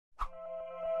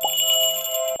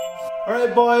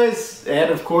Alright boys, and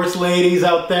of course ladies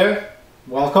out there,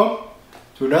 welcome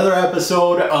to another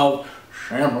episode of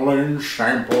Sampling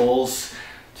Samples.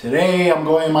 Today I'm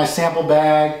going in my sample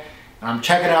bag and I'm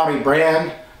checking out a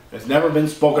brand that's never been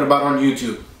spoken about on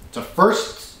YouTube. It's a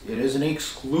first, it is an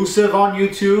exclusive on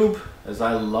YouTube, as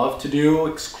I love to do,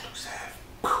 exclusive.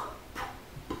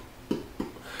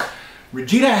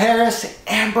 Regina Harris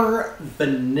Amber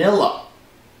Vanilla.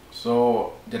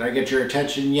 So, did I get your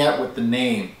attention yet with the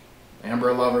name?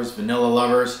 Amber lovers, vanilla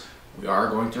lovers, we are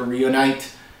going to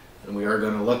reunite and we are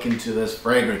going to look into this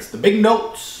fragrance. The big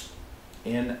notes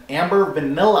in Amber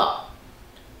Vanilla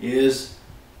is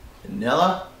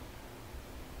vanilla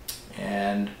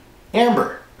and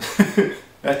amber.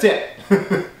 That's it.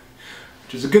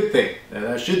 Which is a good thing.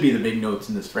 That should be the big notes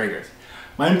in this fragrance.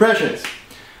 My impressions.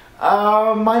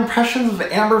 My impressions of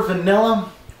Amber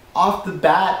Vanilla, off the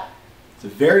bat, it's a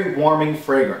very warming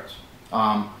fragrance.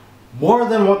 More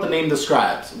than what the name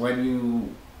describes. When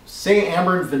you say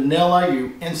amber and vanilla,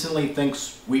 you instantly think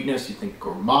sweetness, you think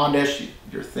gourmandish,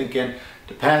 you're thinking,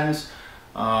 depends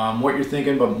what you're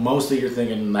thinking, but mostly you're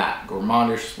thinking that,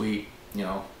 gourmandish, sweet, you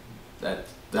know, that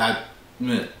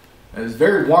is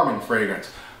very warming fragrance.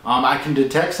 I can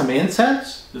detect some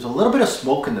incense. There's a little bit of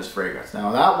smoke in this fragrance.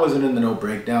 Now that wasn't in the note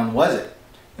breakdown, was it?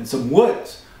 And some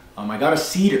woods. I got a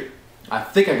cedar. I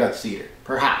think I got cedar,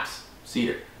 perhaps,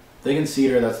 cedar. Thinking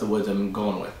cedar, that's the woods I'm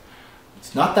going with.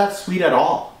 It's not that sweet at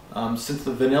all. Since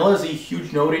the vanilla is a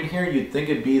huge note in here, you'd think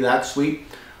it'd be that sweet.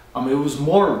 It was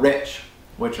more rich,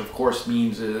 which of course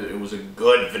means it was a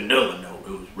good vanilla note.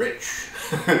 It was rich.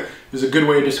 It was a good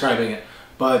way of describing it.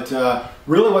 But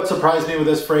really what surprised me with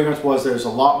this fragrance was there's a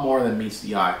lot more than meets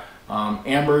the eye.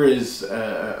 Amber is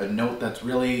a note that's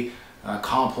really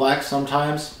complex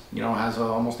sometimes. You know, has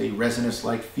almost a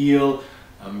resinous-like feel,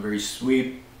 very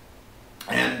sweet.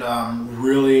 And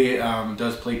really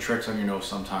does play tricks on your nose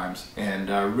sometimes. And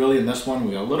really in this one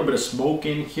we got a little bit of smoke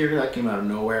in here that came out of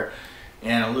nowhere,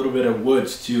 and a little bit of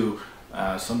woods too,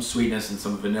 some sweetness and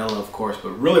some vanilla of course, but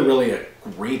really a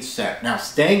great scent. Now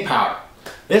staying power,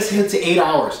 this hits 8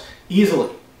 hours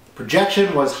easily.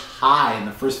 Projection was high in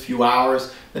the first few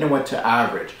hours, then it went to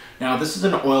average. Now this is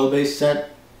an oil-based scent,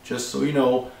 just so you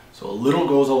know, so a little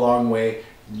goes a long way.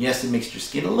 And yes, it makes your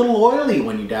skin a little oily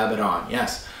when you dab it on,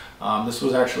 yes. This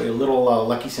was actually a little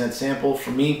Lucky Scent sample for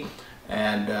me,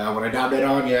 and when I dabbed it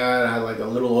on, yeah, it had like a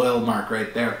little oil mark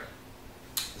right there.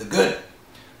 The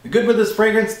good with this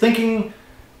fragrance, thinking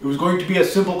it was going to be a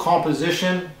simple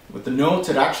composition with the notes,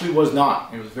 it actually was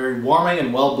not. It was very warming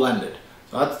and well blended.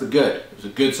 So that's the good. It was a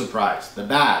good surprise. The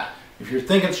bad, if you're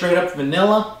thinking straight up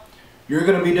vanilla, you're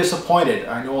going to be disappointed.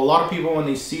 I know a lot of people when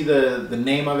they see the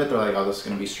name of it, they're like, oh, this is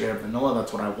going to be straight up vanilla.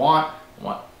 That's what I want. I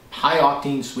want high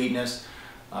octane sweetness.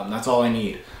 That's all I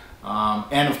need.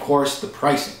 And of course the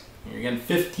pricing. You're getting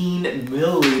 15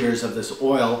 milliliters of this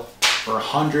oil for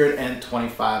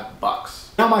 125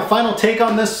 bucks. Now my final take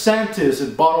on this scent, is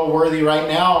it bottle worthy right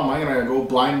now? Am I gonna go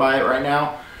blind by it right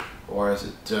now? Or is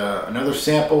it another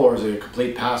sample, or is it a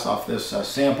complete pass off this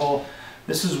sample?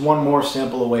 This is one more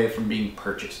sample away from being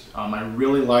purchased. I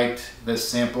really liked this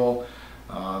sample.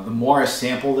 The more I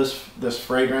sample this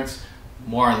fragrance, the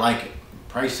more I like it.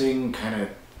 Pricing kind of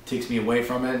takes me away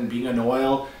from it, and being an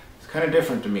oil is kind of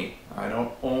different to me. I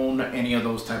don't own any of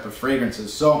those type of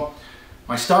fragrances. So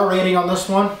my star rating on this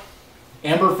one,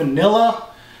 Amber Vanilla,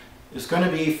 is going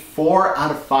to be 4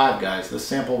 out of 5, guys. This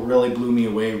sample really blew me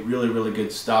away. Really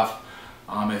good stuff.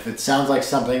 If it sounds like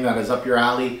something that is up your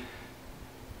alley,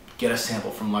 get a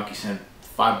sample from Lucky Scent.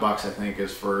 $5 I think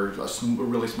is for a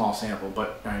really small sample,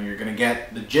 but you're going to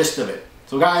get the gist of it.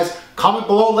 So guys, comment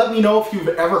below, let me know if you've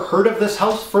ever heard of this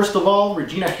house. First of all,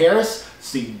 Regina Harris,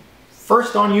 it's the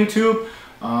first on YouTube.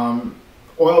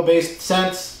 Oil-based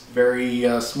scents, very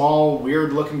small,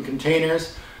 weird looking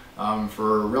containers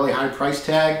for a really high price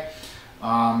tag.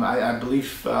 I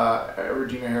believe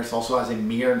Regina Harris also has a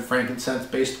myrrh and frankincense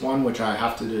based one, which I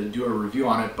have to do a review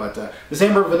on it. But this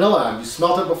Amber Vanilla, you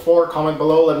smelled it before, comment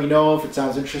below, let me know if it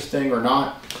sounds interesting or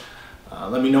not.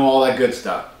 Let me know all that good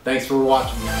stuff. Thanks for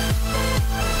watching, guys.